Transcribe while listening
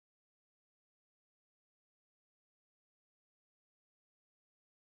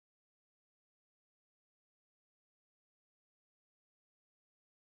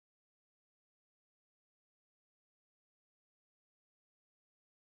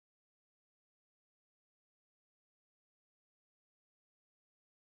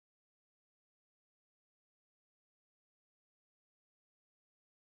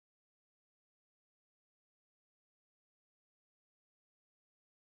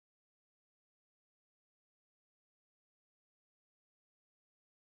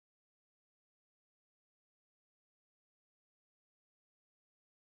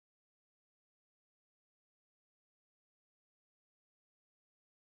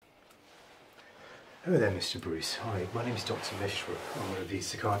Hello there, Mr. Bruce. Hi, my name is Dr. Mishra. I'm one of the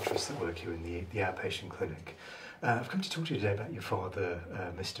psychiatrists that work here in the outpatient clinic. I've come to talk to you today about your father,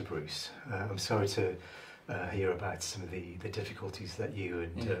 Mr. Bruce. I'm sorry to hear about some of the difficulties that you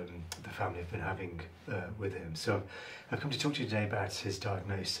and the family have been having with him. So I've come to talk to you today about his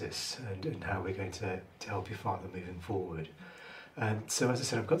diagnosis and how we're going to help your father moving forward. So as I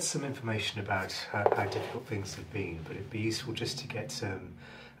said, I've got some information about how difficult things have been, but it'd be useful just to get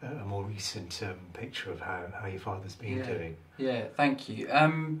a more recent picture of how your father's been doing. Yeah, thank you.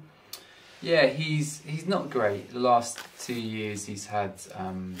 Yeah, he's not great. The last 2 years he's had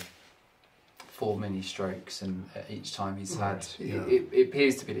 4 mini strokes, and each time he's had, it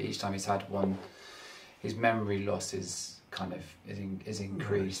appears to be that each time he's had one, his memory loss is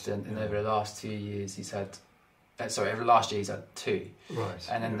increased, and over the last 2 years he's had, over the last year he's had 2. Right.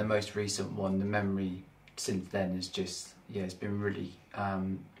 And then the most recent one, the memory since then is just, it's been really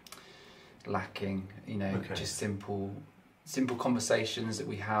lacking, just simple conversations that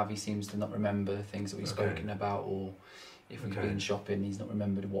we have. He seems to not remember things that we've spoken about, or if we've been shopping, he's not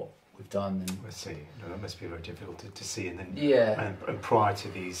remembered what we've done. And I see. No, that must be very difficult to see. And then, and prior to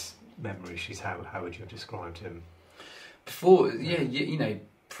these memory issues, how would you have described him? Before,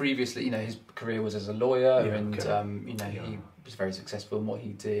 previously, his career was as a lawyer, he was very successful in what he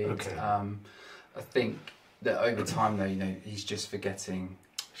did. I think that over time, though, he's just forgetting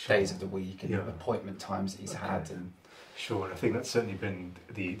days of the week and appointment times that he's had. And sure, and I think that's certainly been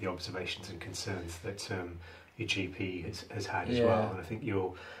the observations and concerns that your GP has had as well. And I think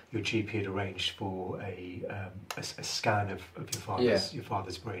your GP had arranged for a scan of your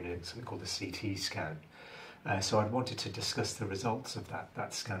father's brain, something called a CT scan. So I'd wanted to discuss the results of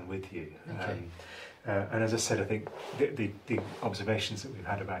that scan with you. And as I said, I think the observations that we've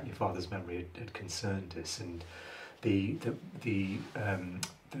had about your father's memory had concerned us, and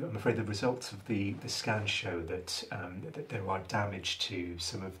I'm afraid the results of the scan show that there are damage to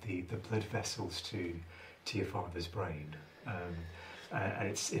some of the blood vessels to your father's brain, and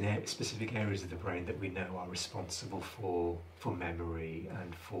it's in specific areas of the brain that we know are responsible for memory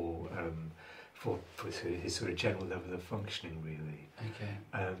and for his sort of general level of functioning, really.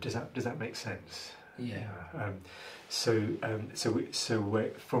 Does that make sense? Yeah. So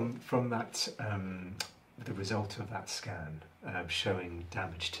from that, the result of that scan showing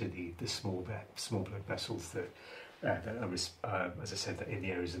damage to the small blood vessels that are, as I said, that in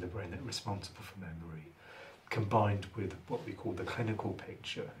the areas of the brain that are responsible for memory, combined with what we call the clinical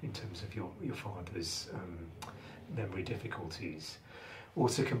picture in terms of your father's memory difficulties,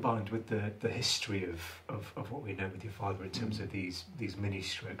 also combined with the history of what we know with your father in terms of these mini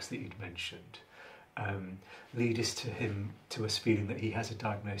strokes that you'd mentioned, lead us to us feeling that he has a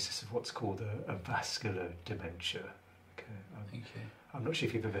diagnosis of what's called a vascular dementia. I'm not sure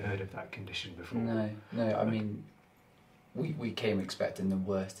if you've ever heard of that condition before. No. I mean, we came expecting the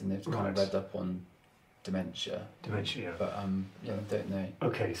worst, and they've kind of read up on dementia. But I don't know.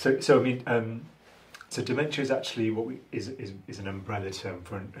 Okay, so I mean, so dementia is actually is an umbrella term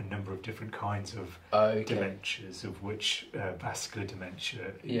for a number of different kinds of dementias, of which vascular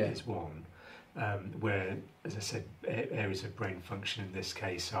dementia is one. Where, as I said, areas of brain function in this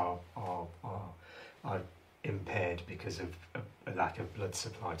case are impaired because of a lack of blood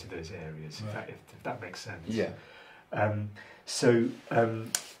supply to those areas. Right. If that makes sense. Yeah. So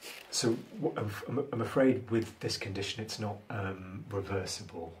I'm afraid with this condition, it's not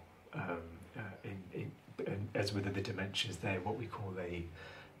reversible. As with the dementias, they're what we call a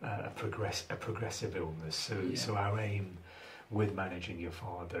progressive illness. So our aim with managing your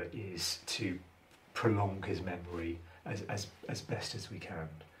father is to prolong his memory as best as we can.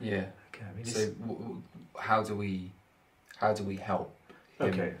 Yeah. Okay. I mean, so how do we help him?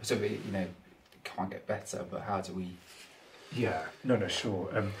 Okay. So we can't get better, but how do we? Yeah. No. Sure.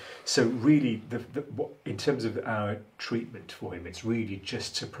 So really, in terms of our treatment for him, it's really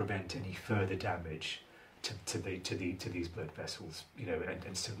just to prevent any further damage to these blood vessels, and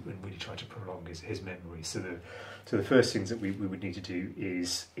really try to prolong his memory. So the first things that we would need to do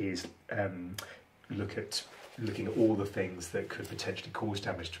is looking at all the things that could potentially cause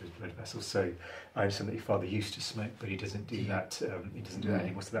damage to his blood vessels. So I understand that your father used to smoke, but he doesn't do that. He doesn't do that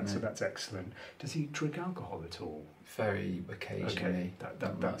anymore. So that's excellent. Does he drink alcohol at all? Very occasionally. Okay,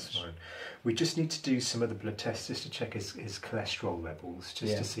 that's fine. We just need to do some other blood tests just to check his cholesterol levels,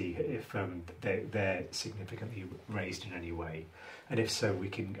 just to see if they're significantly raised in any way. And if so, we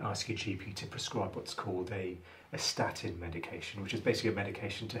can ask your GP to prescribe what's called a statin medication, which is basically a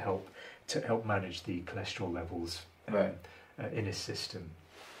medication to help manage the cholesterol levels in his system.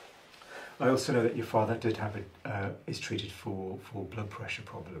 I also know that your father did have is treated for blood pressure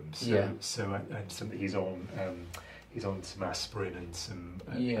problems. So, so and something he's on some aspirin and some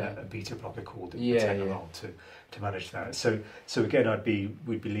a beta blocker called Tenolol to manage that. So again,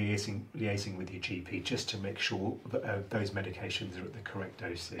 we'd be liaising with your GP just to make sure that those medications are at the correct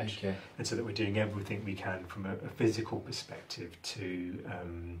dosage, and so that we're doing everything we can from a physical perspective to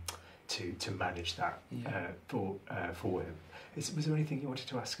manage that for him. Was there anything you wanted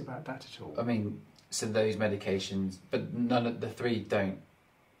to ask about that at all? I mean, so those medications, but none of the three don't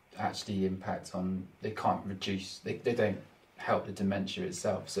actually impact on. They can't reduce. They don't help the dementia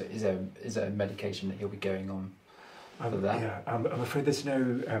itself. So is there a medication that he'll be going on for that? Yeah, I'm afraid there's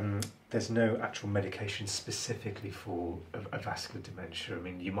no actual medication specifically for a vascular dementia. I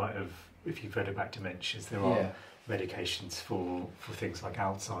mean, you might have, if you've read about dementias, there are medications for things like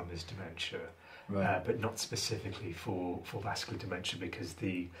Alzheimer's dementia. Right. But not specifically for vascular dementia, because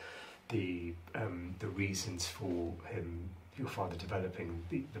the reasons for your father developing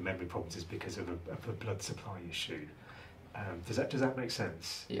the memory problems is because of a blood supply issue. Does that make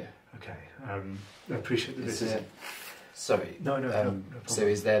sense? Yeah. Okay. I appreciate that this is. Sorry. No. So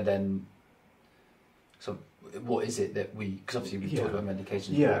is there then? So what is it that we? Because obviously we talked about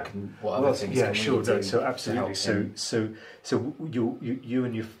medication. Yeah. What other things? Yeah. Can Sure. we do So absolutely. To So you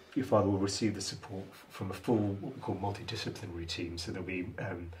and your father will receive the support from a full, what we call multidisciplinary team. So there'll be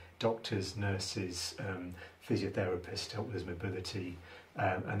doctors, nurses, physiotherapists to help with his mobility,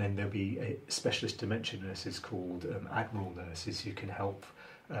 and then there'll be specialist dementia nurses called Admiral nurses who can help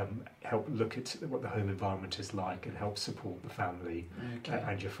look at what the home environment is like and help support the family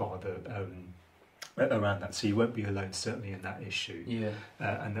and your father around that. So you won't be alone, certainly in that issue. Yeah.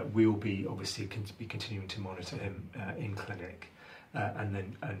 And that we'll be obviously be continuing to monitor him in clinic.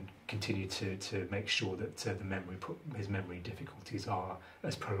 And continue to make sure that his memory difficulties are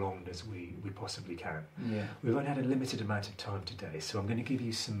as prolonged as we possibly can. Yeah. We've only had a limited amount of time today, so I'm going to give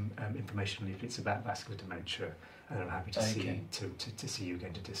you some information leaflets about vascular dementia, and I'm happy to see you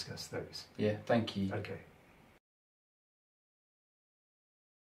again to discuss those. Yeah, thank you. Okay.